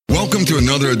Welcome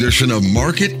to another edition of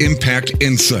Market Impact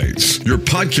Insights, your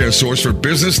podcast source for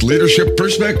business leadership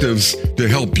perspectives to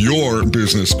help your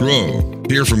business grow.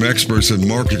 Hear from experts in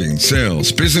marketing,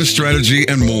 sales, business strategy,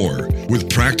 and more,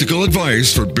 with practical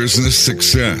advice for business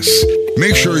success.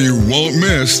 Make sure you won't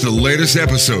miss the latest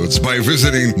episodes by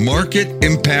visiting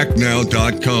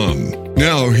marketimpactnow.com.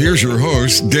 Now, here's your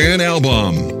host, Dan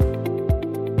Albaum.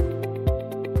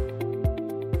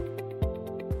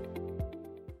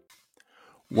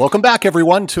 Welcome back,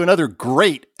 everyone, to another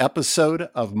great episode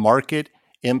of Market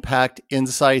Impact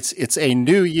Insights. It's a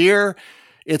new year.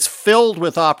 It's filled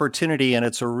with opportunity, and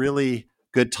it's a really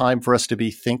good time for us to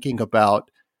be thinking about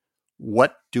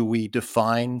what do we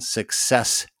define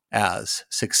success as?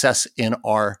 Success in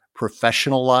our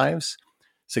professional lives,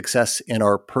 success in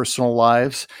our personal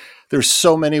lives. There's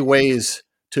so many ways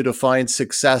to define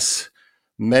success.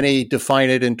 Many define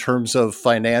it in terms of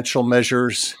financial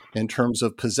measures, in terms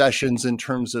of possessions, in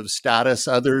terms of status.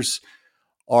 Others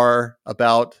are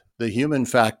about the human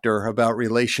factor, about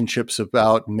relationships,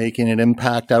 about making an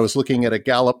impact. I was looking at a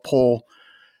Gallup poll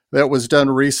that was done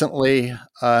recently,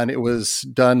 and it was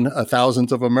done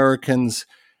thousands of Americans,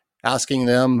 asking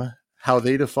them how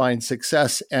they define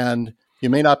success. And you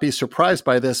may not be surprised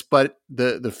by this, but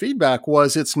the feedback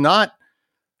was it's not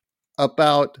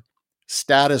about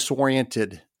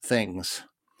status-oriented things.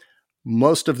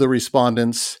 Most of the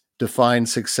respondents define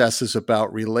success as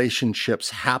about relationships,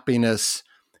 happiness,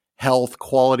 health,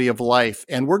 quality of life.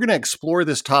 And we're going to explore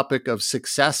this topic of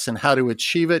success and how to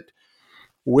achieve it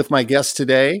with my guest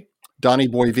today, Donnie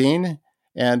Boivin.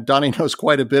 And Donnie knows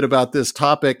quite a bit about this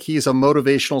topic. He's a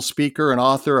motivational speaker, an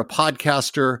author, a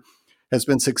podcaster, has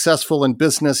been successful in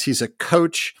business. He's a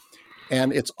coach.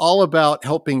 And it's all about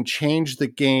helping change the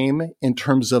game in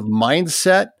terms of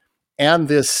mindset and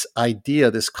this idea,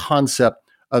 this concept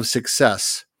of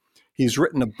success. He's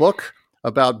written a book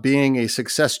about being a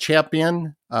success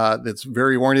champion that's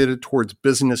very oriented towards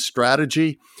business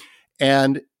strategy.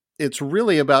 And it's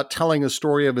really about telling a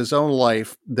story of his own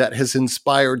life that has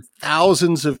inspired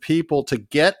thousands of people to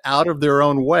get out of their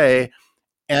own way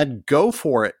and go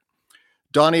for it.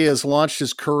 Donnie has launched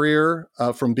his career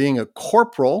from being a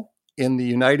corporal in the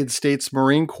United States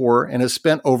Marine Corps and has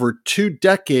spent over 2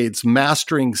 decades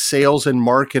mastering sales and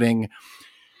marketing.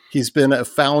 He's been a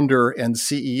founder and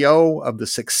CEO of the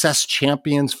Success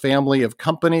Champions family of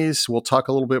companies. We'll talk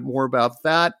a little bit more about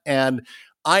that. And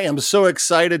I am so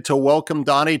excited to welcome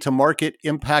Donnie to Market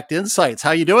Impact Insights.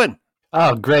 How you doing?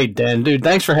 Oh, great, Dan. Dude,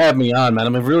 thanks for having me on, man.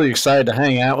 I'm really excited to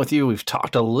hang out with you. We've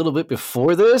talked a little bit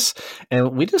before this,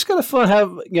 and we just got to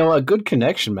have a good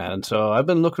connection, man. So I've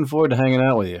been looking forward to hanging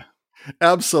out with you.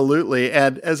 Absolutely.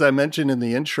 And as I mentioned in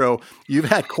the intro, you've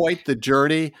had quite the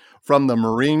journey from the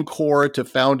Marine Corps to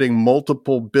founding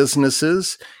multiple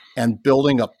businesses and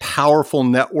building a powerful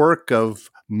network of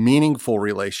meaningful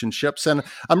relationships. And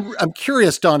I'm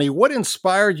curious, Donnie, what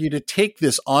inspired you to take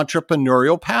this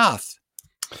entrepreneurial path?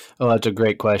 Oh, that's a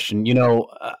great question.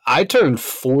 I turned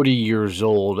 40 years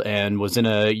old and was in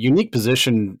a unique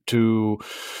position to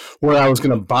where I was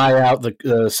going to buy out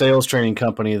the sales training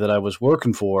company that I was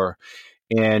working for.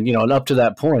 And up to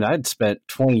that point, I'd spent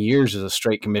 20 years as a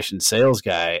straight commission sales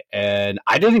guy. And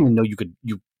I didn't even know you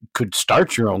could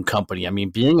start your own company. I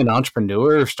mean, being an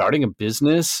entrepreneur, starting a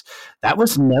business, that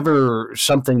was never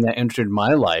something that entered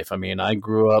my life. I mean, I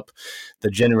grew up the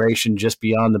generation just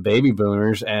beyond the baby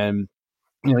boomers, and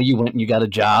you went and you got a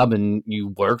job and you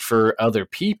worked for other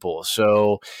people.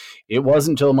 So it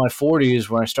wasn't until my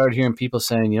 40s when I started hearing people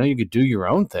saying, you could do your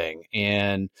own thing.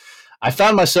 And I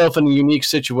found myself in a unique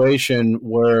situation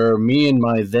where me and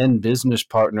my then business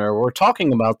partner were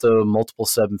talking about the multiple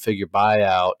 7-figure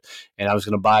buyout, and I was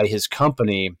going to buy his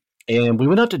company. And we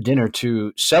went out to dinner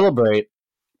to celebrate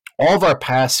all of our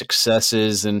past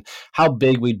successes and how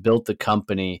big we'd built the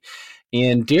company.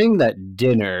 And during that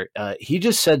dinner, he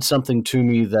just said something to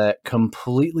me that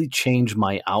completely changed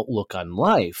my outlook on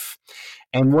life.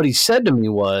 And what he said to me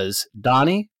was,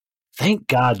 Donnie, thank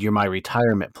God you're my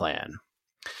retirement plan.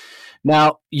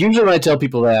 Now, usually when I tell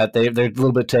people that, they're a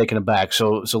little bit taken aback.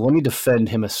 So let me defend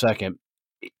him a second.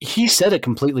 He said it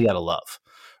completely out of love,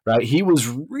 right? He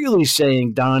was really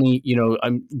saying, Donnie,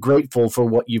 I'm grateful for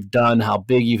what you've done, how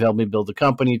big you've helped me build the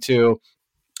company to.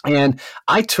 And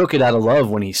I took it out of love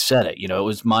when he said it. It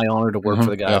was my honor to work for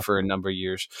the guy for a number of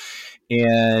years.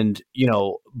 And,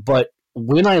 but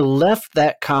when I left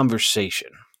that conversation,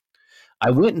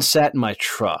 I went and sat in my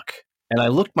truck and I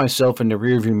looked myself in the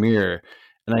rearview mirror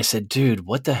and I said, dude,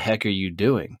 what the heck are you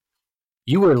doing?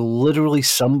 You are literally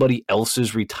somebody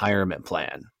else's retirement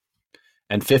plan.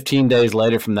 And 15 days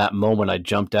later from that moment, I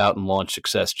jumped out and launched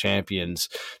Success Champions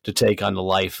to take on the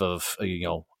life of,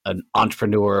 an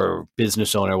entrepreneur,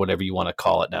 business owner, whatever you want to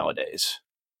call it nowadays.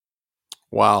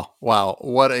 Wow.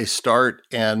 What a start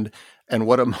and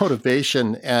what a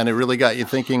motivation. And it really got you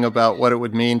thinking about what it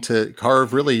would mean to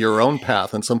carve really your own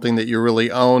path and something that you really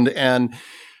owned. And,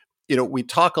 we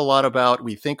think a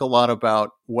lot about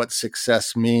what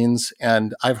success means.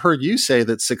 And I've heard you say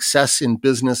that success in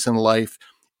business and life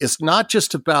is not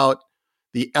just about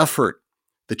the effort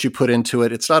that you put into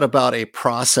it. It's not about a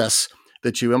process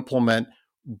that you implement,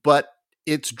 but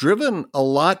it's driven a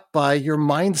lot by your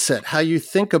mindset, how you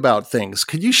think about things.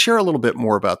 Could you share a little bit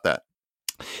more about that?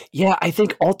 Yeah, I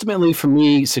think ultimately for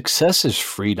me, success is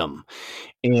freedom.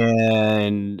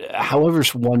 And however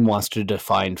one wants to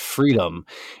define freedom.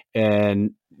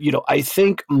 And, I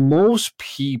think most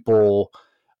people,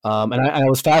 and I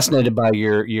was fascinated by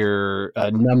your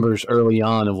numbers early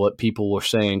on of what people were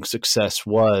saying success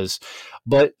was.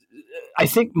 But I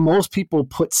think most people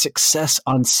put success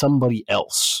on somebody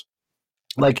else.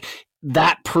 Like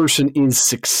that person is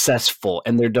successful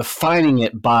and they're defining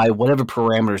it by whatever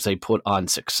parameters they put on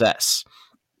success.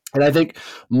 And I think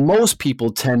most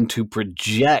people tend to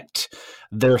project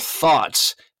their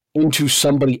thoughts into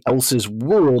somebody else's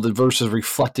world versus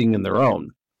reflecting in their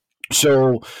own.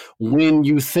 So when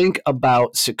you think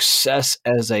about success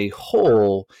as a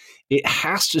whole, it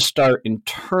has to start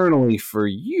internally for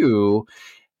you,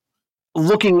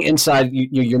 looking inside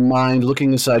your mind,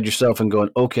 looking inside yourself and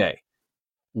going, okay,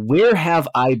 where have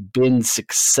I been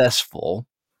successful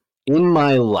in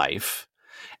my life?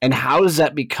 And how does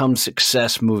that become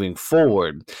success moving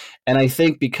forward? And I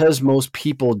think because most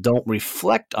people don't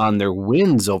reflect on their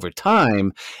wins over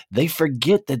time, they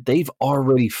forget that they've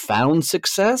already found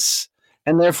success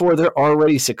and therefore they're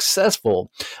already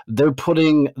successful. They're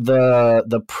putting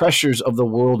the pressures of the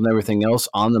world and everything else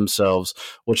on themselves,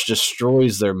 which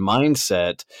destroys their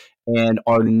mindset and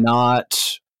are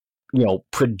not,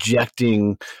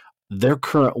 projecting their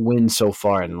current win so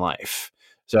far in life.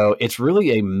 So it's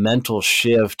really a mental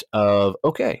shift of,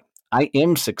 okay, I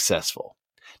am successful.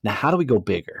 Now, how do we go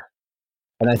bigger?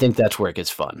 And I think that's where it gets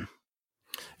fun.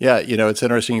 Yeah, it's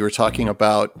interesting. You were talking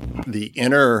about the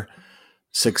inner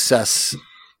success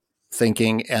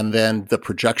thinking and then the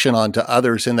projection onto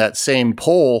others. In that same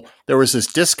poll, there was this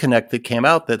disconnect that came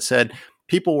out that said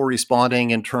people were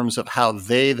responding in terms of how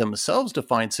they themselves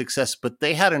define success, but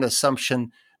they had an assumption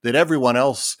that everyone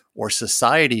else or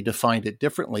society defined it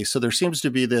differently. So there seems to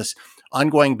be this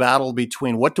ongoing battle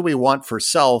between what do we want for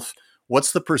self,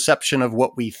 what's the perception of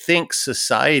what we think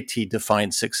society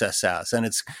defines success as? And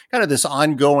it's kind of this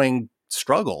ongoing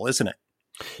struggle, isn't it?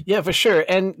 Yeah, for sure.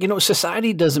 And,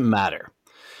 society doesn't matter.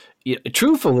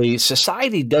 Truthfully,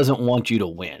 society doesn't want you to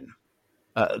win.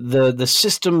 The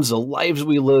systems, the lives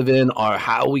we live in, are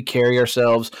how we carry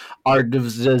ourselves, are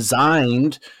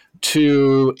designed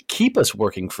to keep us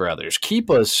working for others, keep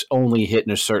us only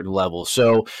hitting a certain level.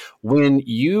 So when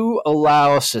you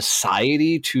allow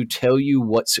society to tell you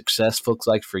what success looks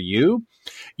like for you,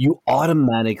 you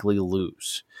automatically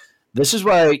lose. This is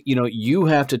why, you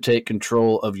have to take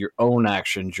control of your own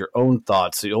actions, your own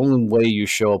thoughts, the only way you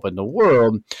show up in the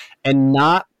world, and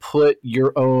not put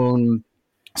your own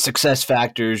success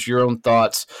factors, your own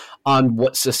thoughts on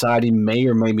what society may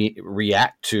or may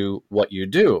react to what you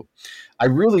do. I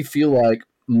really feel like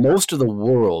most of the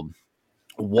world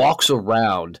walks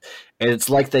around and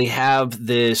it's like they have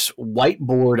this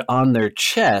whiteboard on their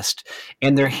chest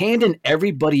and they're handing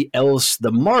everybody else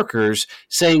the markers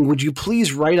saying, would you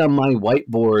please write on my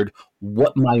whiteboard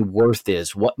what my worth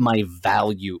is, what my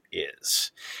value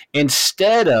is,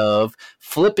 instead of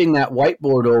flipping that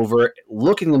whiteboard over,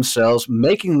 looking themselves,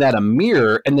 making that a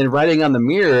mirror, and then writing on the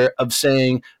mirror of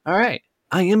saying, all right,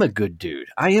 I am a good dude.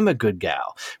 I am a good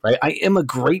gal, right? I am a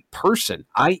great person.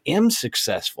 I am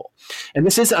successful. And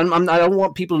this is, I don't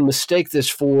want people to mistake this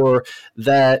for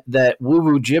that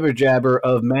woo-woo jibber-jabber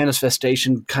of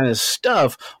manifestation kind of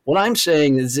stuff. What I'm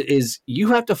saying is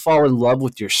you have to fall in love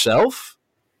with yourself,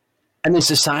 and then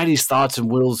society's thoughts and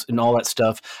wills and all that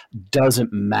stuff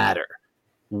doesn't matter.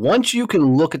 Once you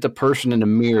can look at the person in the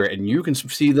mirror and you can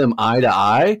see them eye to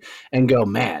eye and go,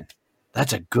 man,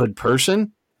 that's a good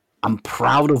person, I'm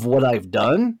proud of what I've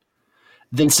done,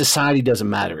 then society doesn't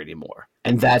matter anymore.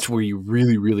 And that's where you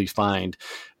really, really find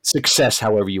success,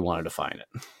 however you want to define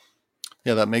it.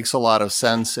 Yeah, that makes a lot of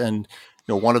sense. And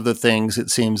one of the things it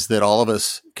seems that all of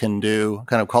us can do,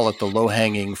 kind of call it the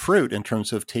low-hanging fruit in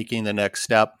terms of taking the next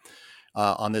step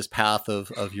on this path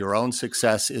of your own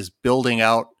success, is building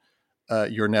out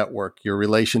your network, your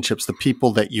relationships, the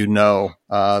people that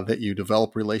that you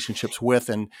develop relationships with.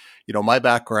 And, my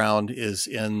background is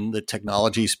in the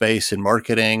technology space, in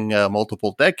marketing,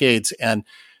 multiple decades. And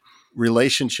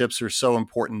relationships are so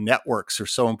important. Networks are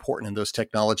so important in those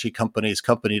technology companies,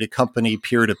 company to company,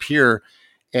 peer to peer.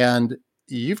 And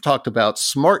you've talked about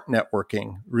smart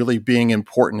networking really being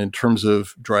important in terms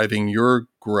of driving your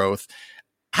growth.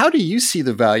 How do you see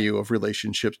the value of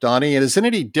relationships, Donnie? And is it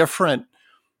any different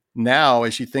now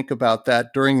as you think about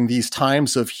that during these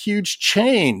times of huge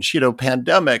change,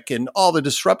 pandemic and all the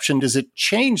disruption? Does it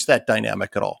change that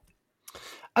dynamic at all?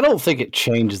 I don't think it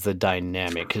changes the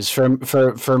dynamic, because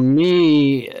for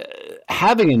me,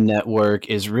 having a network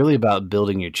is really about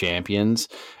building your champions.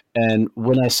 And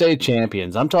when I say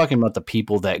champions, I'm talking about the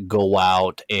people that go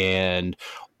out and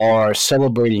are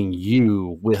celebrating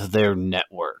you with their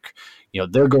network.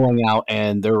 They're going out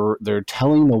and they're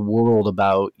telling the world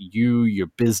about you, your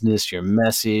business, your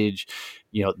message.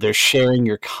 They're sharing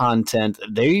your content.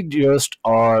 They just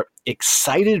are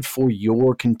excited for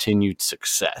your continued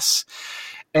success.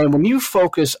 And when you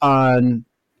focus on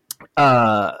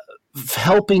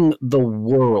helping the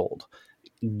world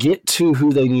get to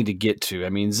who they need to get to. I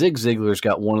mean, Zig Ziglar's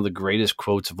got one of the greatest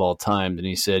quotes of all time. And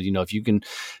he said, if you can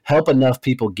help enough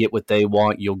people get what they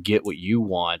want, you'll get what you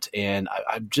want. And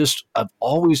I've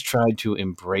always tried to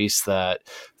embrace that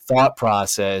thought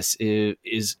process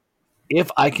is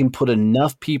if I can put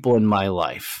enough people in my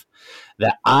life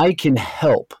that I can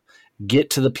help get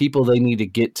to the people they need to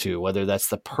get to, whether that's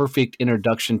the perfect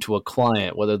introduction to a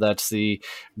client, whether that's the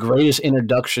greatest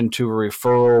introduction to a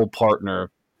referral partner,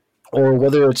 or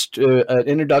whether it's an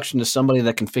introduction to somebody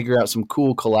that can figure out some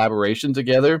cool collaboration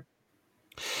together.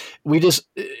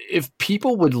 If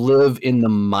people would live in the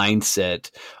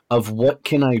mindset of what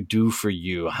can I do for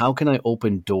you? How can I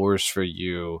open doors for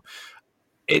you?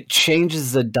 It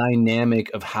changes the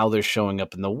dynamic of how they're showing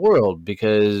up in the world,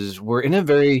 because we're in a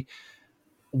very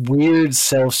weird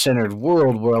self-centered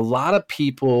world where a lot of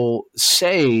people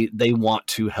say they want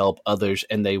to help others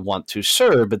and they want to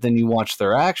serve, but then you watch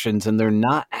their actions and they're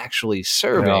not actually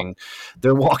serving. Yeah.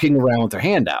 They're walking around with their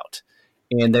hand out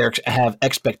and they have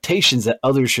expectations that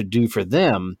others should do for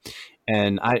them.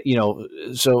 And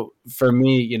so for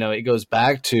me, it goes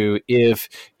back to, if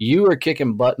you are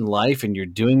kicking butt in life and you're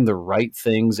doing the right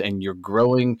things and you're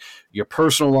growing your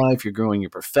personal life, you're growing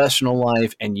your professional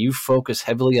life, and you focus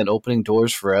heavily on opening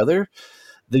doors for others,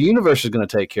 the universe is going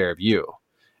to take care of you.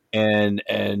 And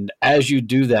as you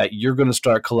do that, you're going to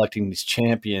start collecting these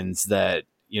champions that,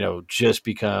 just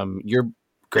become your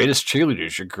greatest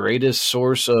cheerleaders, your greatest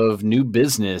source of new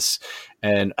business,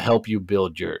 and help you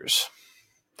build yours.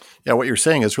 Yeah, what you're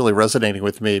saying is really resonating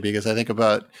with me, because I think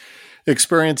about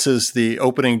experiences, the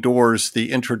opening doors,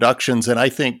 the introductions, and I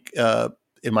think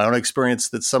in my own experience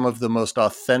that some of the most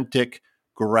authentic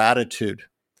gratitude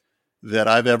that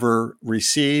I've ever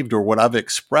received or what I've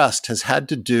expressed has had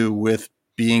to do with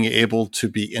being able to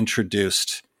be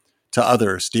introduced to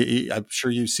others. I'm sure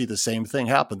you see the same thing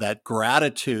happen, that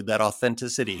gratitude, that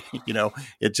authenticity,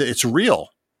 it's real.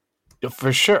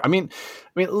 For sure. I mean,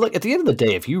 look, at the end of the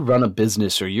day, if you run a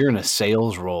business or you're in a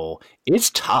sales role, it's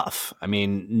tough. I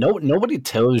mean, nobody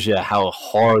tells you how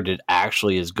hard it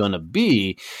actually is going to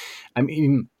be. I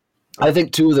mean, I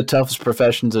think two of the toughest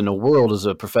professions in the world is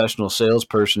a professional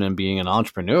salesperson and being an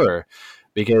entrepreneur,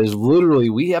 because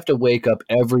literally we have to wake up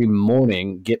every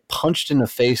morning, get punched in the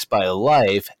face by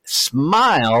life,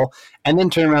 smile, and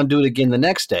then turn around and do it again the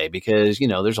next day, because,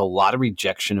 there's a lot of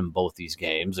rejection in both these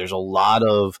games. There's a lot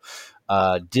of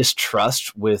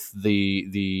distrust with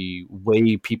the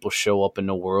way people show up in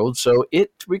the world. So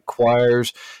it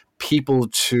requires people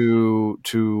to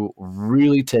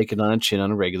really take it on a chin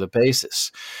on a regular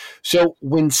basis. So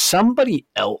when somebody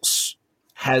else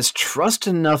has trust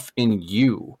enough in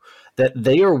you that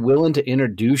they are willing to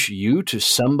introduce you to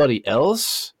somebody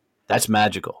else, that's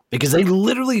magical, because they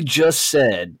literally just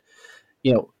said,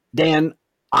 Dan,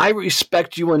 I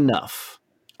respect you enough,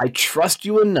 I trust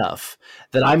you enough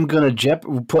that I'm going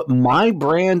to put my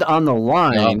brand on the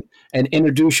line and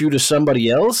introduce you to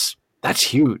somebody else. That's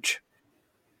huge.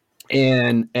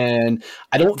 And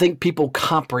I don't think people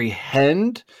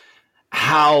comprehend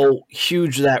how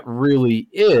huge that really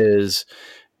is,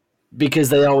 because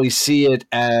they always see it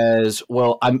as,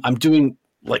 well, I'm doing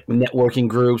like networking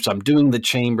groups, I'm doing the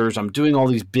chambers, I'm doing all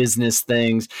these business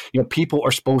things. People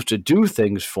are supposed to do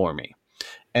things for me.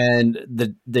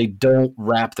 And they don't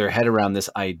wrap their head around this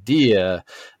idea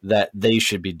that they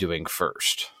should be doing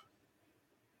first.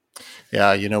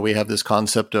 Yeah, we have this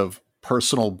concept of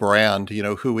personal brand,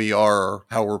 who we are, or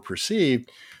how we're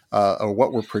perceived, or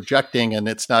what we're projecting. And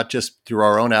it's not just through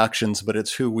our own actions, but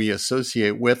it's who we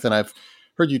associate with. And I've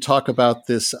heard you talk about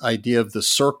this idea of the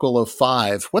circle of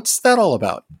five. What's that all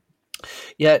about?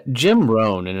 Yeah, Jim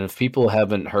Rohn, and if people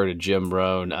haven't heard of Jim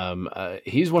Rohn,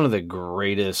 he's one of the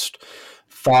greatest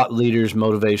thought leaders,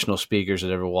 motivational speakers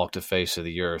that ever walked the face of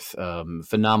the earth.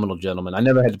 Phenomenal gentleman. I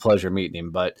never had the pleasure of meeting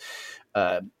him, but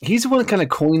he's the one that kind of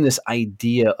coined this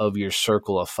idea of your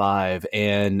circle of five.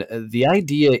 And the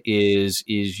idea is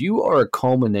you are a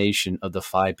culmination of the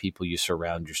five people you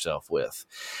surround yourself with.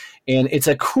 And it's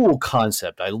a cool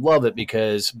concept. I love it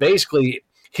because basically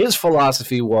his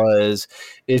philosophy was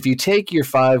if you take your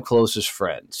five closest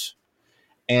friends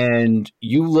and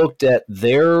you looked at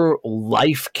their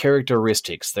life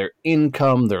characteristics, their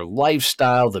income, their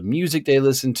lifestyle, the music they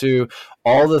listen to,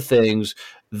 all the things,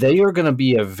 they are going to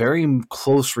be a very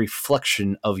close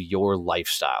reflection of your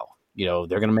lifestyle. You know,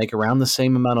 they're going to make around the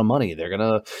same amount of money. They're going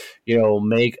to,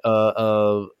 make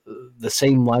the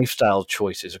same lifestyle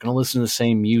choices. They're going to listen to the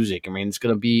same music. I mean, it's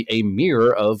going to be a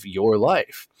mirror of your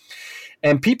life.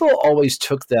 And people always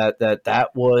took that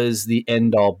was the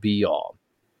end all be all.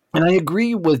 And I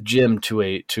agree with Jim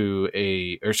Jim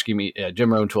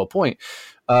Rohn to a point.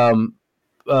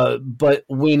 But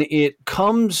when it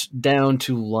comes down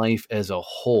to life as a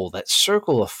whole, that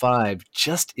circle of five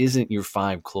just isn't your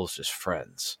five closest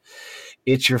friends.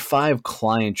 It's your five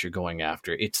clients you're going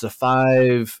after. It's the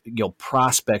five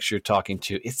prospects you're talking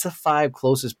to. It's the five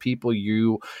closest people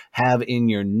you have in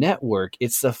your network.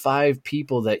 It's the five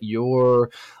people that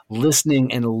you're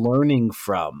listening and learning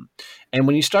from. And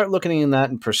when you start looking at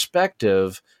that in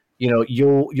perspective,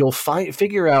 you'll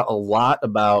figure out a lot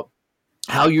about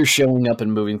how you're showing up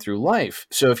and moving through life.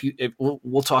 So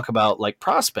we'll talk about like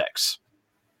prospects.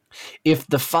 If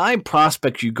the five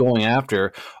prospects you're going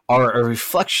after are a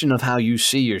reflection of how you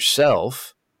see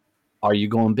yourself, are you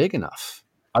going big enough?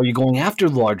 Are you going after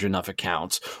large enough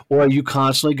accounts? Or are you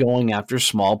constantly going after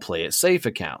small play it safe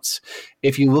accounts?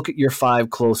 If you look at your five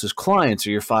closest clients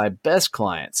or your five best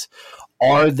clients,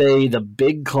 are they the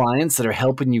big clients that are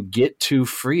helping you get to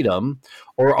freedom,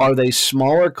 or are they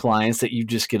smaller clients that you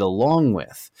just get along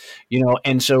with?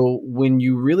 And so when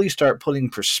you really start putting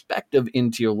perspective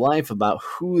into your life about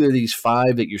who are these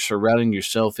five that you're surrounding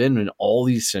yourself in all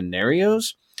these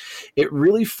scenarios, it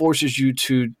really forces you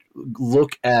to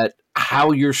look at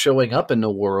how you're showing up in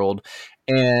the world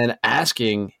and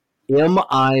asking, am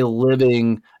I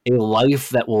living a life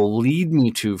that will lead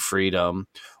me to freedom?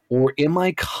 Or am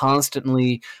I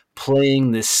constantly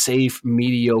playing this safe,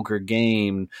 mediocre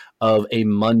game of a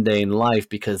mundane life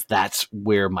because that's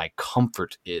where my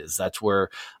comfort is? That's where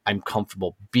I'm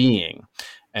comfortable being.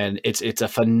 And it's a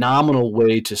phenomenal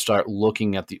way to start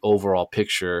looking at the overall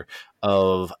picture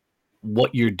of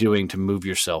what you're doing to move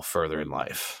yourself further in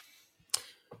life.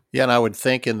 Yeah, and I would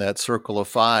think in that circle of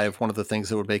five, one of the things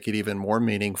that would make it even more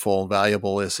meaningful and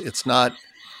valuable is it's not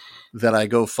that I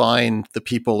go find the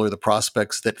people or the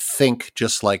prospects that think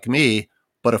just like me.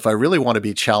 But if I really want to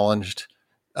be challenged,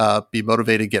 be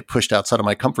motivated, get pushed outside of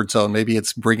my comfort zone, maybe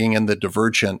it's bringing in the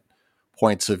divergent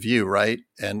points of view, right?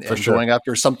 And sure. Going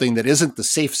after something that isn't the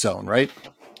safe zone, right?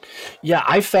 Yeah,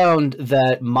 I found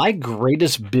that my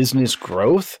greatest business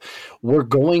growth were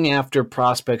going after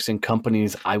prospects and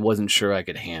companies I wasn't sure I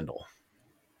could handle.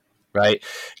 Right?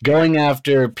 Going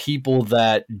after people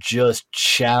that just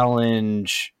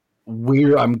challenge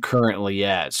where I'm currently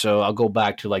at. So I'll go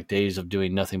back to like days of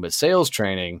doing nothing but sales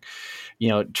training.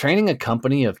 Training a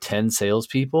company of 10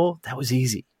 salespeople, that was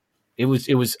easy. It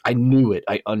was, I knew it.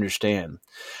 I understand.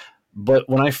 But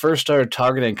when I first started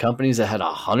targeting companies that had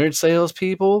 100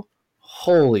 salespeople,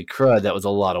 holy crud, that was a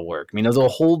lot of work. I mean, it was a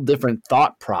whole different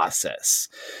thought process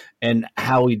and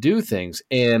how we do things.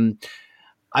 And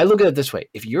I look at it this way.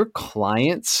 If your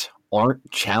clients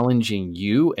aren't challenging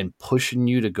you and pushing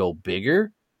you to go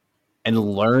bigger and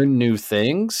learn new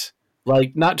things,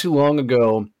 like not too long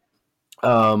ago,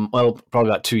 probably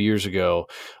about 2 years ago,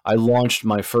 I launched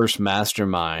my first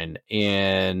mastermind,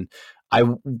 and I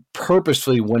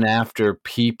purposely went after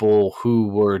people who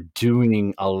were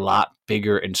doing a lot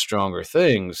bigger and stronger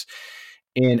things.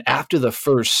 And after the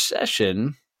first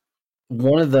session,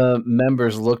 one of the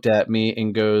members looked at me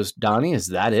and goes, "Donnie, is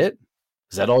that it?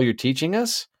 Is that all you're teaching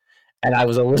us?" And I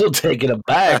was a little taken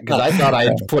aback because I thought I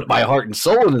had put my heart and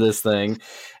soul into this thing.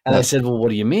 And I said, "Well, what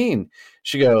do you mean?"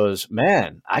 She goes,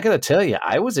 "Man, I got to tell you,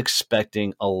 I was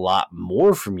expecting a lot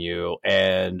more from you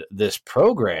and this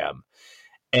program."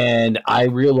 And I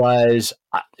realized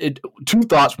two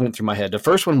thoughts went through my head. The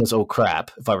first one was, oh,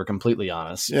 crap, if I were completely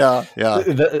honest. Yeah.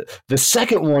 The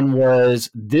second one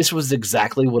was, this was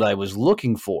exactly what I was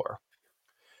looking for.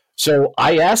 So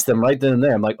I asked them right then and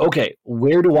there, I'm like, okay,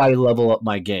 where do I level up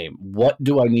my game? What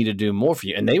do I need to do more for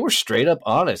you? And they were straight up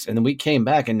honest. And then we came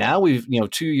back, and now we've,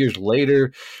 2 years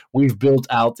later, we've built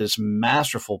out this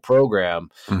masterful program,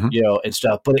 and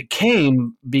stuff. But it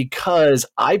came because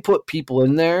I put people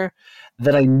in there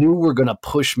that I knew were going to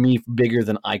push me bigger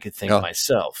than I could think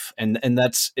myself. And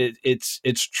that's it.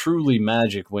 It's truly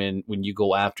magic when you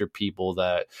go after people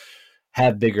that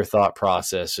have bigger thought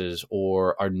processes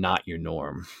or are not your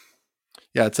norm.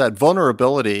 Yeah, it's that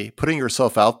vulnerability, putting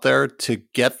yourself out there to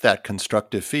get that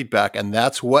constructive feedback. And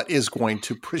that's what is going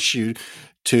to push you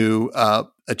to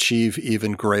achieve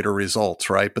even greater results,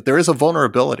 right? But there is a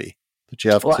vulnerability that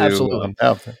you have to absolutely.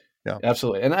 Have. Yeah,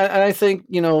 absolutely. And I think,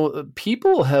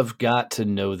 people have got to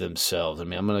know themselves. I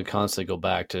mean, I'm going to constantly go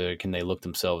back to, can they look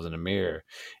themselves in a mirror?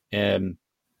 And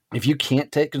if you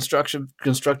can't take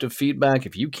constructive feedback,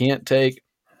 if you can't take,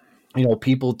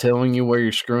 people telling you where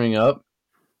you're screwing up,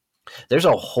 there's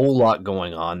a whole lot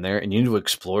going on there, and you need to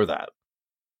explore that,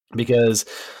 because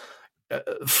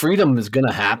freedom is going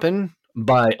to happen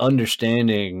by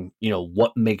understanding,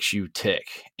 what makes you tick.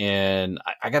 And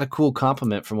I got a cool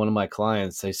compliment from one of my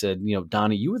clients. They said,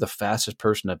 Donnie, you were the fastest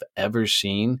person I've ever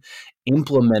seen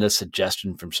implement a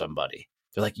suggestion from somebody.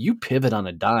 They're like, you pivot on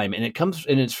a dime. And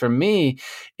it's for me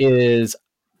is,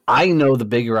 I know the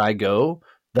bigger I go,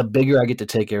 the bigger I get to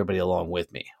take everybody along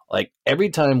with me. Like every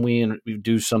time we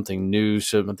do something new,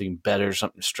 something better,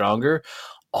 something stronger,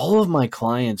 all of my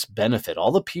clients benefit.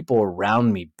 All the people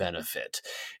around me benefit.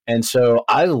 And so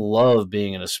I love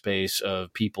being in a space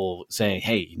of people saying,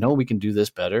 hey, we can do this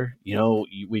better.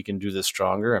 We can do this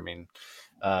stronger. I mean,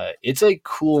 it's a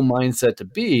cool mindset to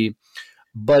be,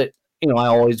 but I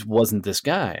always wasn't this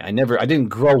guy. I didn't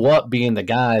grow up being the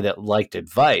guy that liked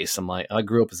advice. I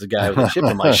grew up as a guy with a chip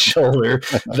on my shoulder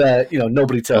that,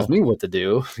 nobody tells me what to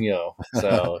do,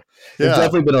 so it's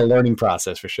definitely been a learning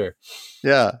process for sure.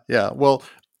 Yeah. Yeah. Well,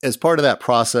 as part of that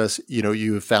process,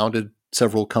 you have founded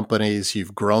several companies,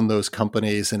 you've grown those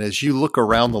companies. And as you look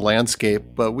around the landscape,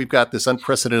 we've got this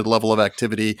unprecedented level of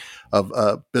activity of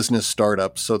business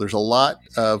startups. So there's a lot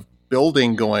of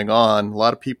building going on, a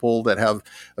lot of people that have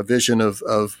a vision of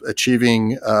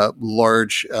achieving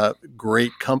large,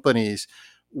 great companies.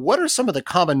 What are some of the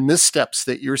common missteps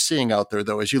that you're seeing out there,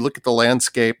 though? As you look at the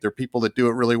landscape, there are people that do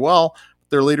it really well.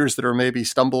 There are leaders that are maybe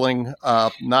stumbling,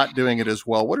 not doing it as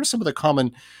well. What are some of the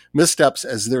common missteps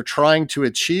as they're trying to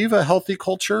achieve a healthy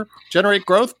culture, generate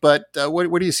growth? But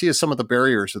what do you see as some of the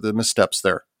barriers or the missteps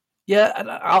there?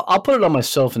 Yeah, I'll put it on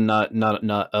myself and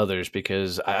not others,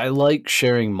 because I like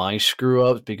sharing my screw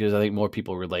ups, because I think more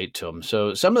people relate to them.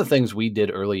 So some of the things we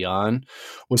did early on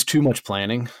was too much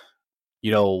planning.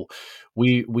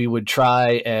 We would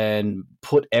try and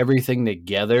put everything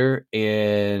together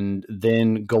and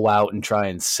then go out and try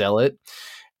and sell it.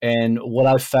 And what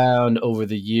I've found over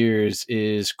the years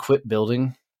is quit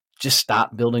building, just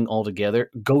stop building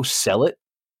altogether, go sell it.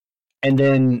 And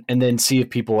then see if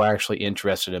people are actually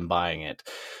interested in buying it.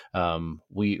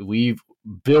 We've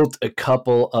built a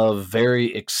couple of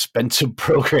very expensive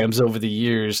programs over the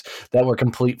years that were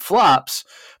complete flops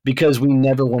because we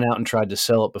never went out and tried to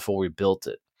sell it before we built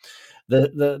it.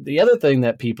 The other thing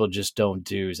that people just don't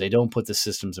do is they don't put the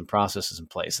systems and processes in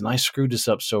place. And I screwed this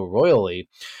up so royally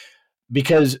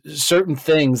because certain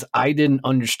things I didn't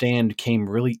understand came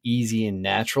really easy and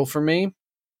natural for me,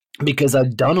 because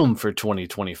I've done them for 20,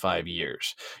 25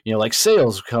 years. Like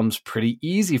sales comes pretty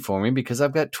easy for me because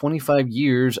I've got 25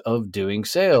 years of doing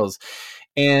sales.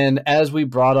 And as we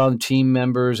brought on team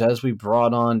members, as we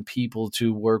brought on people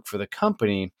to work for the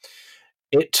company,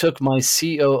 it took my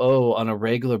COO on a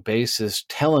regular basis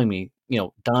telling me,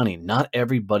 Donnie, not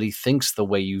everybody thinks the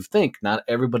way you think. Not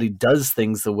everybody does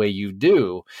things the way you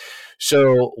do.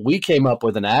 So we came up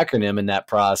with an acronym in that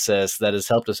process that has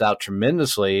helped us out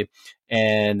tremendously.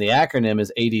 And the acronym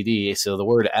is ADD. So the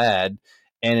word AD,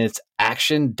 and it's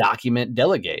action, document,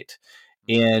 delegate.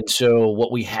 And so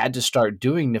what we had to start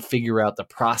doing to figure out the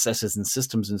processes and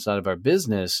systems inside of our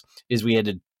business is we had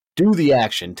to do the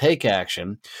action, take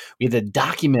action. We had to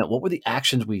document what were the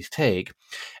actions we take,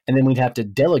 and then we'd have to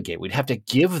delegate. We'd have to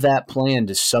give that plan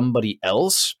to somebody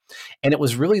else, and it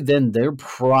was really then their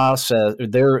process,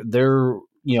 their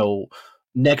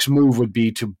next move would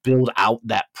be to build out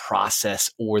that process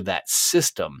or that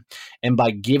system. And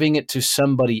by giving it to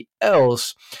somebody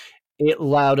else, it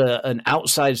allowed an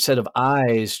outside set of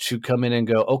eyes to come in and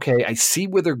go, okay, I see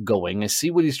where they're going. I see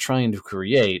what he's trying to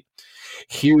create.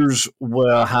 Here's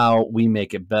how we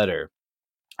make it better.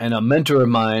 And a mentor of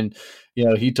mine,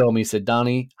 he told me, he said,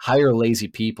 Donnie, hire lazy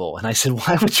people. And I said,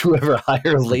 why would you ever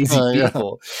hire lazy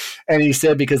people? And he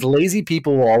said, because lazy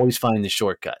people will always find the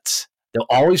shortcuts. They'll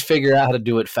always figure out how to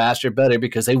do it faster, better,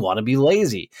 because they want to be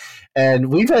lazy.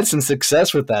 And we've had some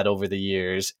success with that over the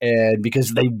years. And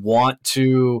because they want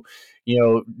to,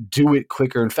 do it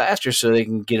quicker and faster so they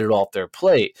can get it off their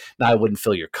plate. Now, I wouldn't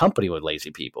fill your company with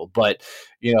lazy people, but,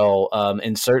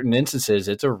 in certain instances,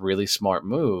 it's a really smart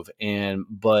move.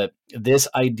 But this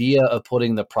idea of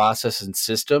putting the process and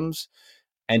systems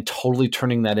and totally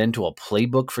turning that into a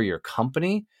playbook for your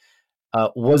company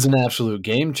was an absolute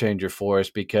game changer for us,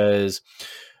 because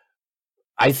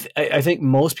I think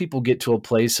most people get to a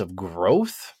place of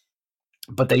growth,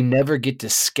 but they never get to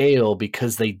scale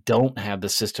because they don't have the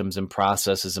systems and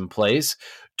processes in place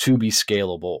to be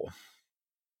scalable.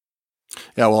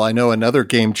 Yeah, well, I know another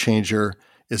game changer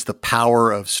is the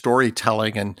power of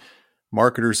storytelling, and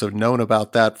marketers have known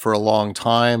about that for a long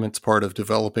time. It's part of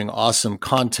developing awesome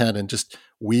content and just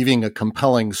weaving a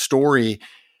compelling story.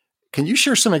 Can you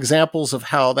share some examples of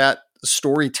how that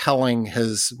storytelling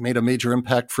has made a major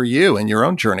impact for you in your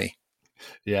own journey?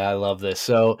 Yeah, I love this.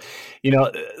 So,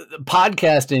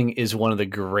 podcasting is one of the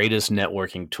greatest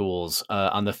networking tools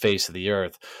on the face of the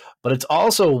earth, but it's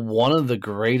also one of the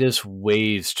greatest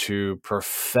ways to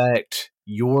perfect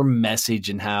your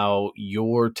message and how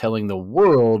you're telling the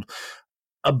world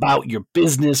about your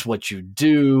business, what you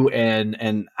do,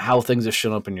 and how things have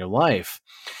shown up in your life.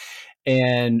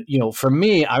 And, for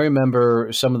me, I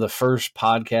remember some of the first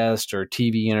podcast or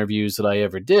TV interviews that I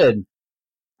ever did.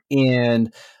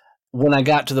 And when I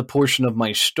got to the portion of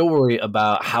my story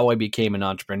about how I became an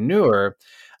entrepreneur,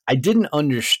 I didn't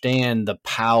understand the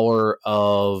power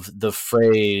of the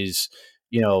phrase,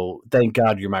 thank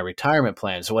God you're my retirement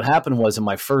plan. So what happened was, in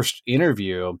my first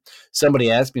interview,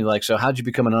 somebody asked me, like, so how'd you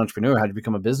become an entrepreneur? How'd you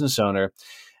become a business owner?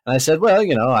 And I said, well,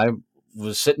 I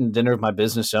was sitting at dinner with my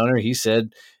business owner. He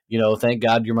said, thank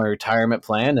God you're my retirement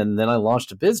plan. And then I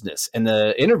launched a business. And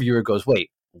the interviewer goes,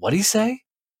 wait, what'd he say?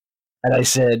 And he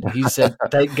said,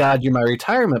 thank God you're my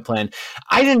retirement plan.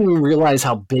 I didn't even realize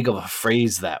how big of a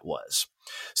phrase that was.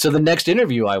 So the next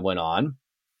interview I went on,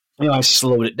 I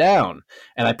slowed it down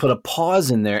and I put a pause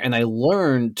in there, and I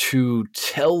learned to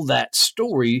tell that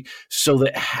story so that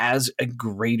it has a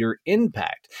greater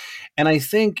impact. And I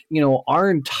think, our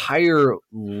entire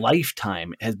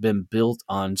lifetime has been built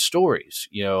on stories,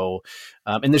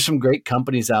 and there's some great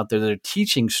companies out there that are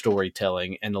teaching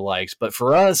storytelling and the likes. But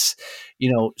for us,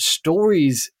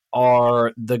 stories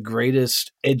are the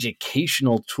greatest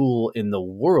educational tool in the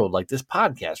world. Like this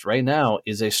podcast right now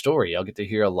is a story. I'll get to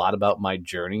hear a lot about my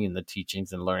journey and the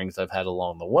teachings and learnings I've had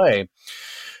along the way.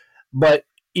 But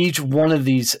each one of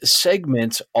these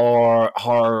segments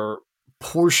are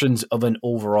portions of an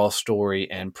overall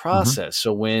story and process. Mm-hmm.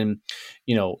 So when,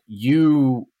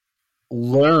 you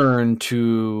learn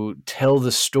to tell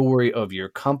the story of your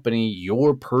company,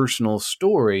 your personal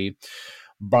story,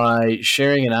 by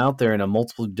sharing it out there in a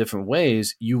multiple different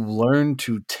ways, you learn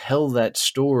to tell that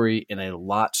story in a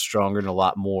lot stronger and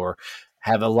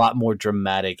have a lot more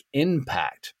dramatic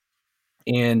impact.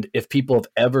 And if people have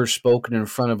ever spoken in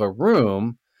front of a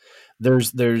room,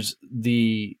 there's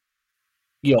the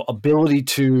ability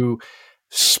to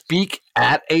speak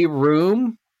at a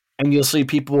room, and you'll see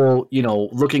people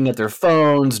looking at their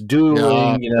phones,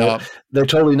 doodling, they're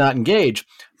totally not engaged.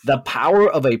 The power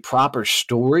of a proper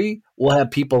story will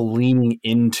have people leaning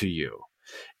into you.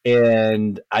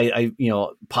 And I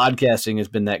podcasting has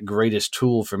been that greatest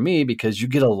tool for me, because you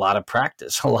get a lot of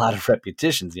practice, a lot of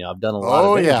repetitions. I've done a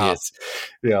lot of interviews,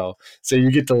 so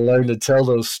you get to learn to tell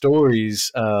those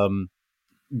stories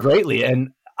greatly. And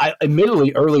I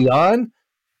admittedly early on,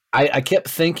 I kept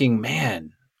thinking,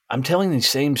 man, I'm telling these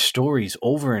same stories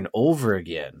over and over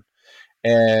again.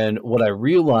 And what I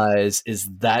realized is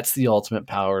that's the ultimate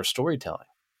power of storytelling.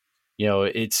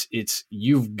 It's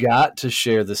you've got to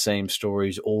share the same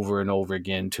stories over and over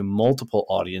again to multiple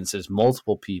audiences,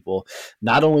 multiple people.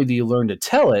 Not only do you learn to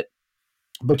tell it,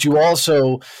 but you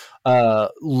also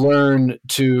learn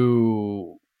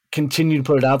to continue to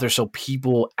put it out there so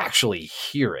people actually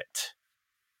hear it.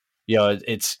 You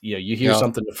hear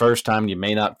something the first time, you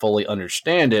may not fully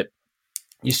understand it.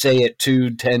 You say it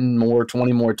 2, 10 more,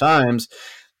 20 more times,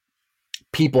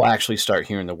 people actually start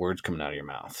hearing the words coming out of your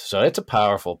mouth. So it's a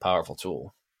powerful, powerful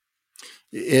tool.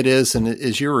 It is. And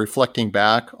as you're reflecting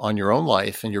back on your own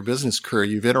life and your business career,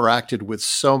 you've interacted with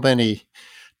so many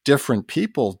different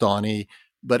people, Donnie.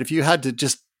 But if you had to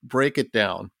just break it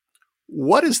down,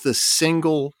 what is the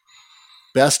single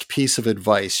best piece of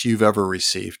advice you've ever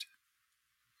received?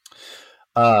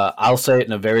 I'll say it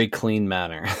in a very clean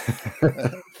manner.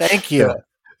 Thank you.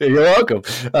 You're welcome.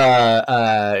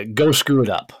 Go screw it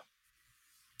up.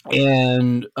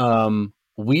 And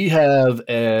we have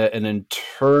an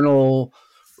internal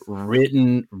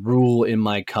written rule in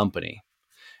my company.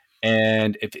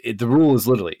 And the rule is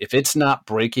literally, if it's not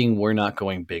breaking, we're not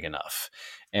going big enough.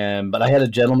 But I had a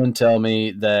gentleman tell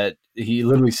me that he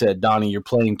literally said, Donnie, you're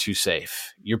playing too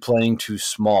safe. You're playing too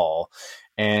small,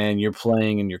 and you're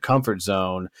playing in your comfort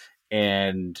zone.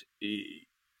 And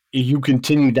you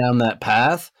continue down that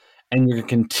path, and you're going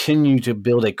to continue to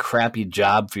build a crappy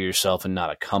job for yourself and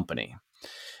not a company.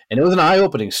 And it was an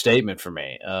eye-opening statement for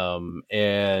me.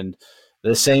 And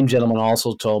the same gentleman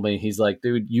also told me, he's like,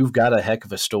 dude, you've got a heck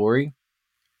of a story.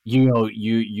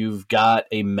 You've got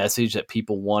a message that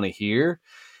people want to hear.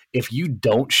 If you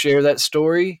don't share that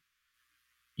story,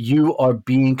 you are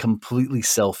being completely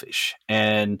selfish.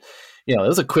 And, it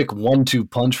was a quick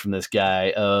 1-2 punch from this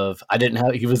guy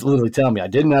he was literally telling me I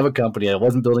didn't have a company, I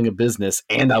wasn't building a business,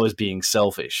 and I was being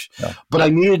selfish. Yeah. But I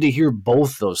needed to hear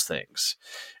both those things.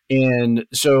 And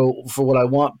so for what I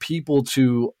want people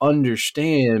to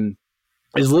understand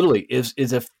is literally is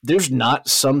if there's not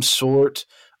some sort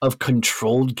of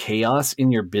controlled chaos in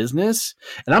your business,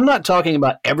 and I'm not talking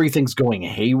about everything's going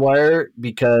haywire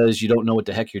because you don't know what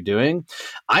the heck you're doing.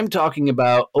 I'm talking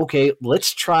about, okay,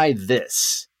 let's try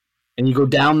this. And you go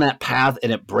down that path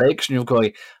and it breaks and you're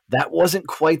going, that wasn't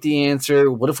quite the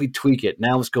answer. What if we tweak it?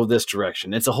 Now let's go this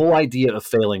direction. It's a whole idea of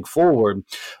failing forward,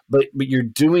 but you're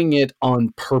doing it on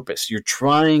purpose. You're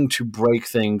trying to break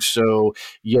things so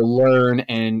you learn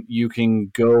and you can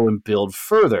go and build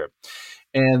further.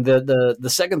 And the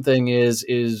second thing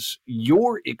is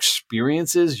your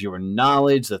experiences, your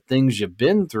knowledge, the things you've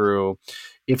been through.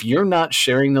 If you're not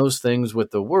sharing those things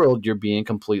with the world, you're being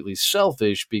completely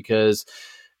selfish, because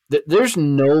there's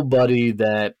nobody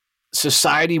that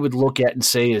society would look at and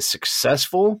say is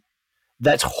successful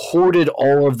that's hoarded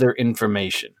all of their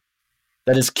information,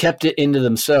 that has kept it into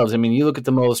themselves. I mean, you look at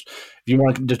if you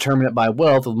want to determine it by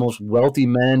wealth, the most wealthy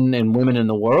men and women in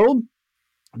the world,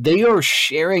 they are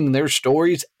sharing their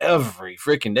stories every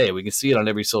freaking day. We can see it on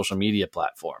every social media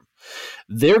platform.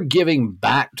 They're giving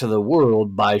back to the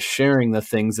world by sharing the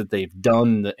things that they've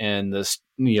done and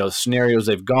the scenarios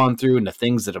they've gone through and the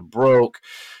things that have broke.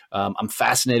 I'm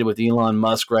fascinated with Elon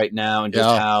Musk right now and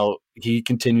just how he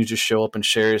continues to show up and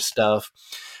share his stuff.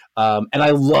 And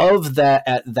I love that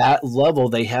at that level,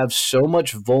 they have so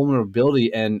much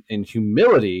vulnerability and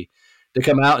humility to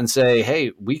come out and say,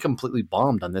 hey, we completely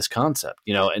bombed on this concept,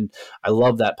 and I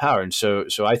love that power. And so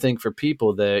I think for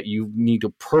people that you need to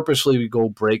purposely go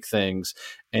break things,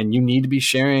 and you need to be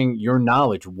sharing your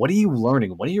knowledge. What are you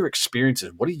learning? What are your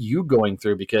experiences? What are you going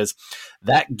through? Because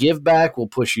that give back will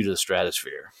push you to the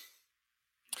stratosphere.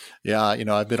 Yeah,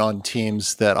 I've been on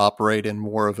teams that operate in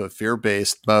more of a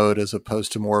fear-based mode as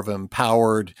opposed to more of an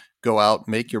empowered, go out,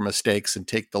 make your mistakes, and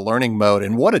take the learning mode.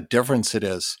 And what a difference it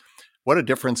is. What a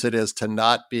difference it is to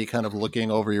not be kind of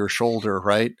looking over your shoulder,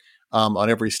 right, on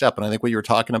every step. And I think what you're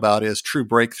talking about is true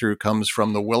breakthrough comes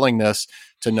from the willingness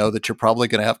to know that you're probably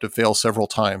going to have to fail several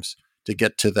times to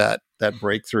get to that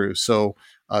breakthrough. So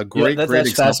great that's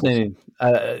example. Fascinating.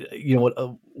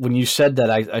 When you said that,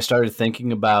 I started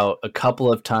thinking about a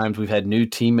couple of times we've had new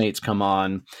teammates come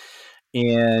on,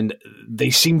 and they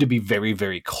seem to be very,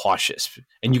 very cautious.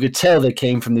 And you could tell they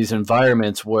came from these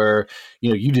environments where,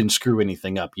 you didn't screw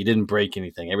anything up. You didn't break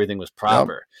anything. Everything was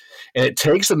proper. Yep. And it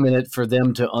takes a minute for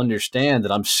them to understand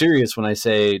that I'm serious when I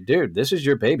say, dude, this is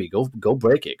your baby. Go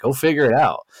break it. Go figure it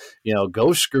out.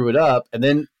 Go screw it up and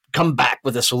then come back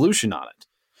with a solution on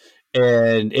it.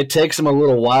 And it takes them a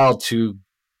little while to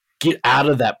get out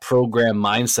of that program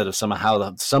mindset of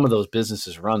how some of those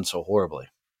businesses run so horribly.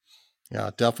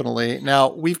 Yeah, definitely.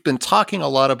 Now, we've been talking a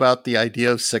lot about the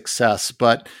idea of success,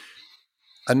 but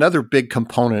another big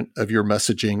component of your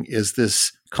messaging is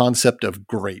this concept of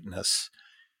greatness.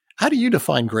 How do you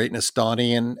define greatness,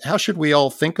 Donnie, and how should we all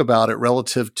think about it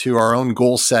relative to our own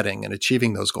goal setting and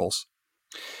achieving those goals?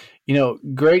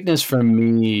 Greatness for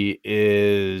me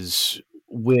is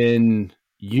when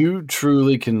you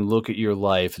truly can look at your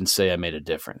life and say, I made a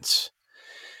difference.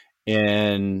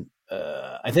 And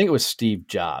I think it was Steve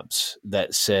Jobs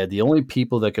that said the only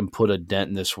people that can put a dent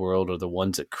in this world are the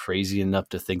ones that are crazy enough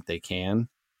to think they can.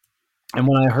 And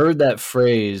when I heard that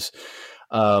phrase,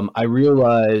 I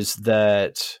realized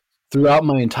that throughout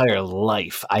my entire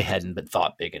life, I hadn't been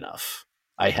thought big enough.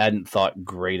 I hadn't thought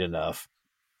great enough.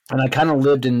 And I kind of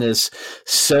lived in this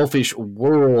selfish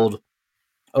world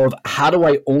of how do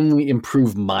I only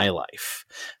improve my life?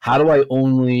 How do I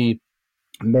only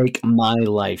make my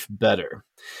life better?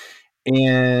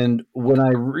 And when I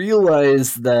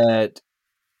realized that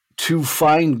to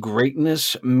find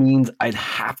greatness means I'd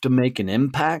have to make an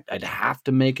impact, I'd have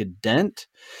to make a dent,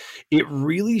 it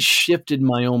really shifted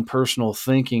my own personal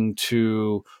thinking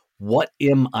to what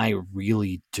am I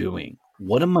really doing?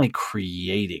 What am I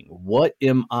creating? What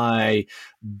am I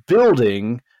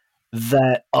building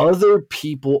that other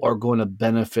people are going to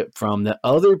benefit from, that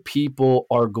other people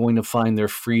are going to find their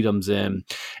freedoms in?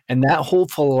 And that whole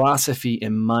philosophy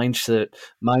and mindset,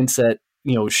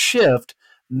 shift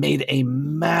made a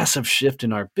massive shift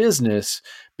in our business,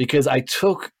 because I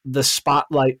took the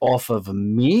spotlight off of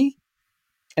me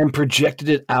and projected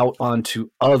it out onto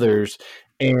others.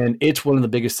 And it's one of the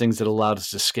biggest things that allowed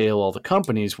us to scale all the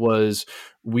companies. Was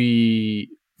we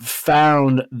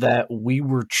found that we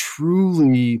were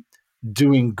truly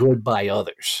doing good by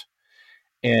others.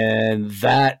 And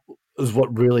that is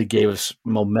what really gave us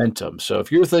momentum. So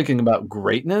if you're thinking about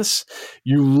greatness,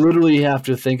 you literally have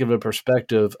to think of a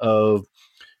perspective of,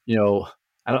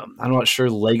 I'm not sure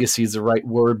legacy is the right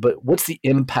word, but what's the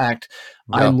impact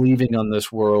I'm leaving on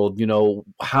this world?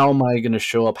 How am I going to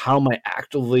show up? How am I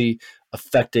actively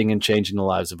affecting and changing the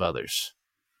lives of others?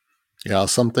 Yeah,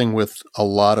 something with a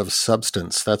lot of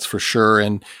substance, that's for sure.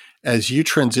 And as you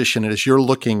transition, as you're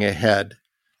looking ahead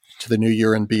to the new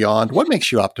year and beyond, what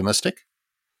makes you optimistic?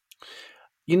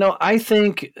 I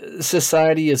think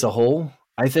society as a whole,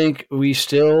 I think we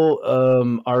still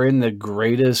are in the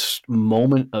greatest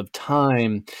moment of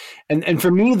time. And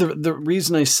for me, the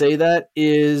reason I say that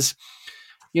is,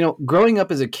 growing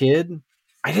up as a kid,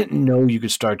 I didn't know you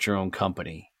could start your own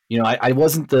company. I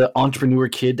wasn't the entrepreneur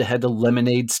kid that had the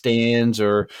lemonade stands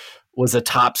or was a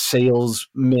top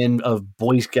salesman of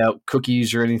Boy Scout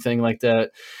cookies or anything like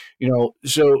that.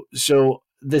 So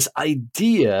this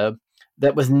idea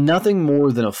that with nothing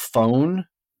more than a phone,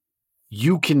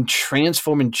 you can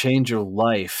transform and change your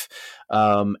life,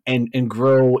 and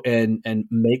grow and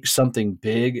make something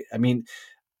big. I mean,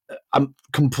 I'm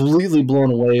completely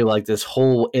blown away, like this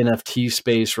whole NFT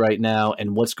space right now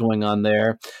and what's going on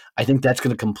there. I think that's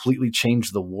going to completely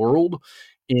change the world.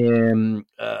 And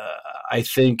I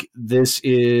think this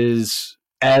is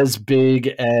as big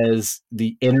as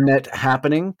the internet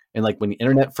happening. And like when the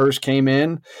internet first came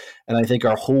in, and I think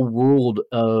our whole world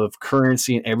of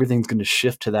currency and everything's going to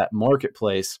shift to that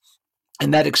marketplace.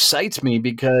 And that excites me,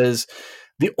 because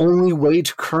the only way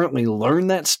to currently learn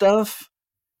that stuff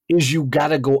is you got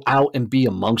to go out and be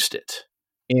amongst it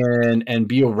and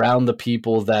be around the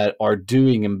people that are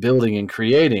doing and building and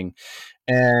creating.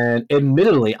 And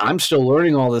admittedly, I'm still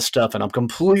learning all this stuff, and I'm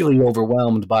completely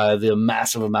overwhelmed by the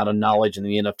massive amount of knowledge in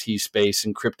the NFT space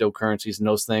and cryptocurrencies and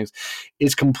those things.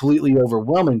 It's completely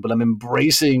overwhelming, but I'm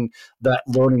embracing that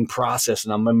learning process,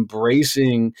 and I'm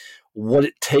embracing what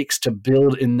it takes to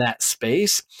build in that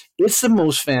space. It's the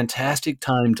most fantastic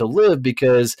time to live,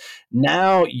 because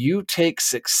now you take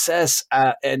success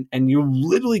and you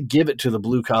literally give it to the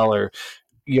blue collar,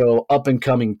 up and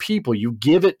coming people. You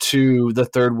give it to the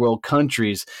third world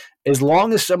countries. As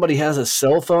long as somebody has a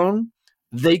cell phone,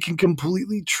 they can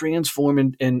completely transform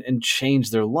and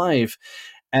change their life.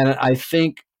 And I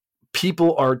think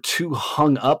people are too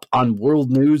hung up on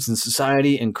world news and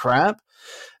society and crap,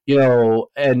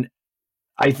 and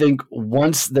I think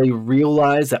once they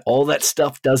realize that all that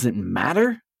stuff doesn't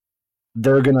matter,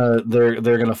 they're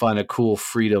gonna find a cool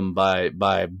freedom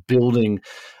by building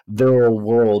their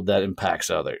world that impacts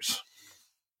others.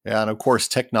 Yeah, and of course,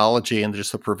 technology and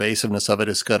just the pervasiveness of it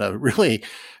is going to really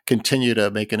continue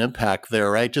to make an impact there,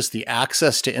 right? Just the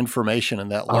access to information and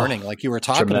that learning, like you were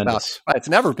talking tremendous. about, right? It's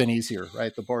never been easier,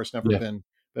 right? The bar's never been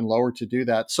lower to do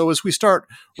that. So as we start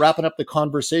wrapping up the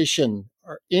conversation,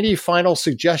 are any final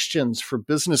suggestions for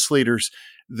business leaders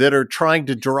that are trying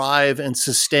to drive and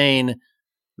sustain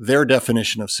their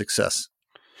definition of success?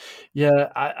 Yeah,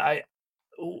 I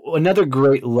another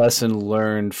great lesson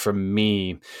learned from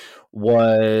me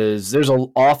was there's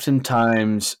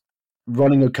oftentimes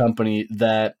running a company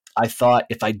that I thought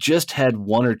if I just had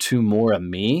one or two more of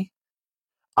me,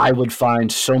 I would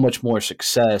find so much more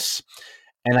success.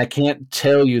 And I can't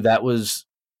tell you that was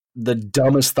the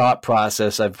dumbest thought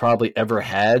process I've probably ever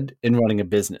had in running a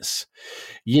business.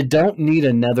 You don't need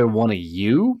another one of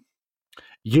you.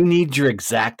 You need your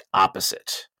exact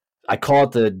opposite. I call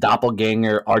it the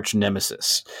doppelganger arch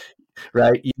nemesis,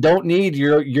 right? You don't need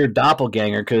your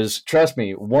doppelganger, because trust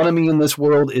me, one of me in this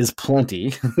world is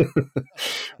plenty,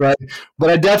 right? But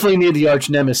I definitely need the arch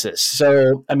nemesis.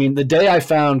 So, I mean, the day I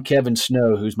found Kevin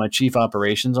Snow, who's my chief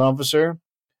operations officer,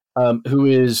 who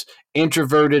is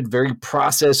introverted, very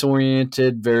process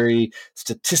oriented, very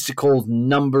statistical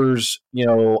numbers,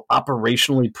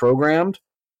 operationally programmed,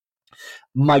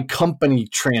 my company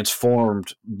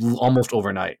transformed almost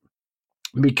overnight,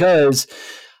 because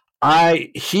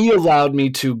he allowed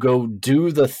me to go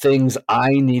do the things I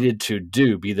needed to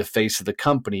do, be the face of the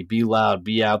company, be loud,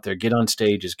 be out there, get on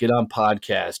stages, get on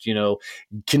podcasts,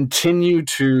 continue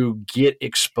to get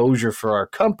exposure for our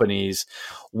companies,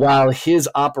 while his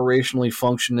operationally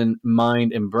functioning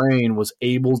mind and brain was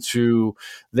able to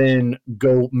then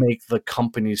go make the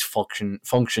companies function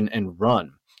and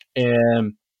run.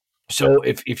 And so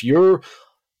if you're,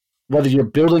 whether you're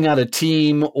building out a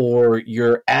team or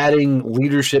you're adding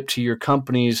leadership to your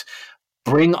companies,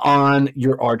 bring on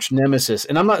your arch nemesis.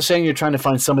 And I'm not saying you're trying to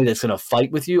find somebody that's going to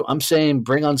fight with you. I'm saying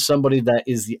bring on somebody that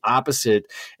is the opposite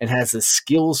and has the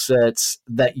skill sets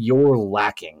that you're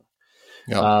lacking.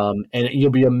 Yeah. And you'll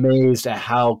be amazed at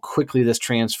how quickly this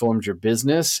transforms your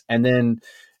business. And then,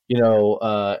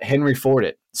 Henry Ford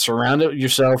it. Surround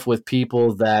yourself with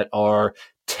people that are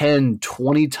 10,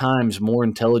 20 times more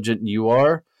intelligent than you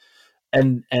are.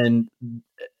 And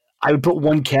I would put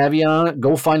one caveat on it: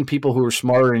 go find people who are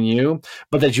smarter than you,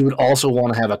 but that you would also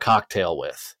want to have a cocktail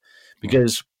with.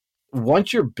 Because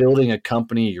once you're building a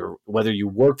company, whether you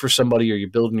work for somebody or you're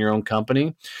building your own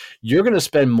company, you're going to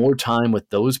spend more time with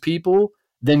those people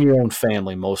than your own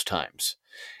family most times.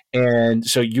 And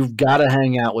so you've got to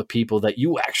hang out with people that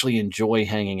you actually enjoy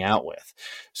hanging out with.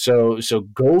 So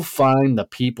go find the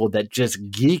people that just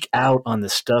geek out on the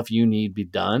stuff you need be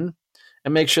done,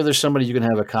 and make sure there's somebody you can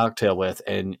have a cocktail with,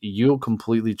 and you'll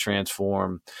completely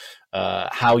transform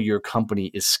how your company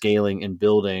is scaling and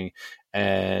building,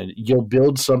 and you'll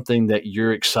build something that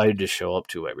you're excited to show up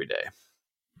to every day.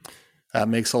 That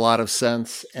makes a lot of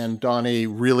sense. And Donnie,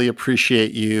 really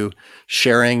appreciate you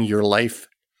sharing your life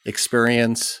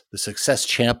experience, the Success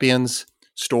Champions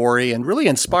story, and really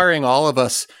inspiring all of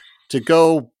us to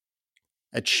go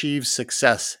achieve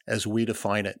success as we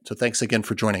define it. So thanks again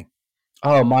for joining.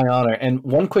 Oh, my honor. And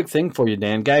one quick thing for you,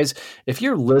 Dan. Guys, if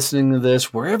you're listening to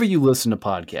this, wherever you listen to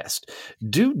podcasts,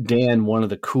 do Dan one of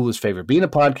the coolest favors. Being a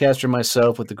podcaster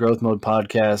myself with the Growth Mode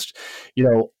podcast,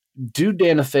 do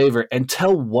Dan a favor and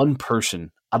tell one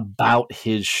person about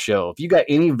his show. If you got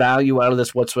any value out of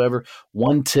this whatsoever,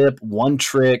 one tip, one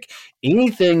trick,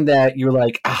 anything that you're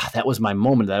like, that was my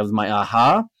moment, that was my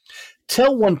aha,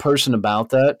 tell one person about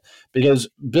that. Because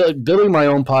building my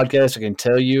own podcast, I can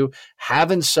tell you,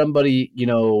 having somebody,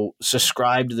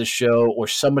 subscribe to the show, or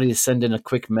somebody send in a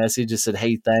quick message that said,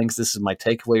 hey, thanks, this is my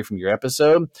takeaway from your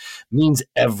episode, means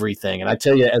everything. And I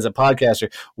tell you, as a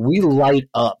podcaster, we light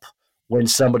up when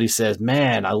somebody says,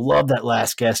 man, I love that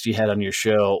last guest you had on your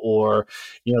show, or,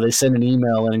 they send an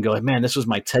email in and go, man, this was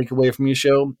my takeaway from your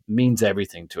show, means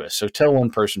everything to us. So tell one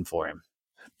person for him.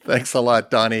 Thanks a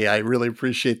lot, Donnie. I really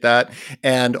appreciate that.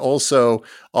 And also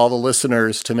all the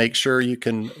listeners, to make sure you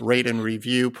can rate and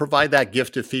review, provide that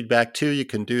gift of feedback too. You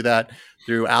can do that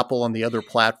through Apple and the other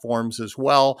platforms as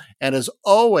well. And as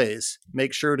always,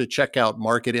 make sure to check out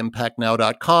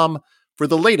marketimpactnow.com for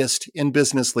the latest in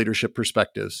business leadership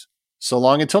perspectives. So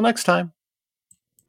long until next time.